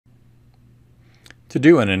To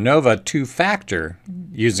do an ANOVA two-factor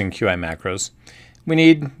using QI macros, we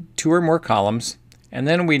need 2 or more columns, and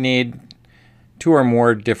then we need 2 or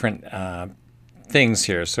more different things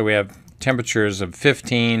here. So we have temperatures of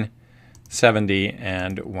 15, 70,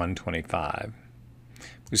 and 125.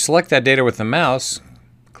 We select that data with the mouse,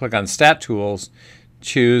 click on Stat Tools,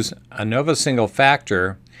 choose ANOVA single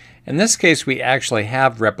factor. In this case, we actually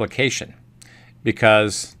have replication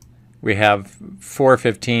because we have 4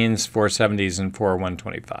 15s, 4 70s, and 4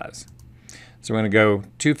 125s. So we're going to go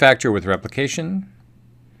two-factor with replication.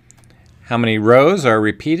 How many rows are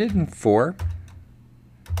repeated? 4.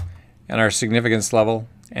 And our significance level.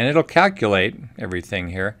 And it'll calculate everything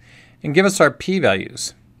here and give us our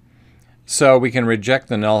p-values. So we can reject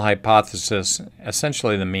the null hypothesis.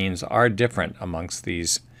 Essentially, the means are different amongst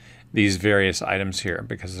these various items here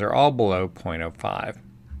because they're all below 0.05.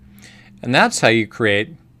 And that's how you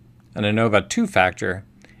create an ANOVA two-factor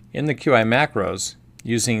in the QI macros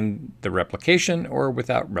using the replication or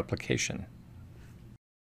without replication.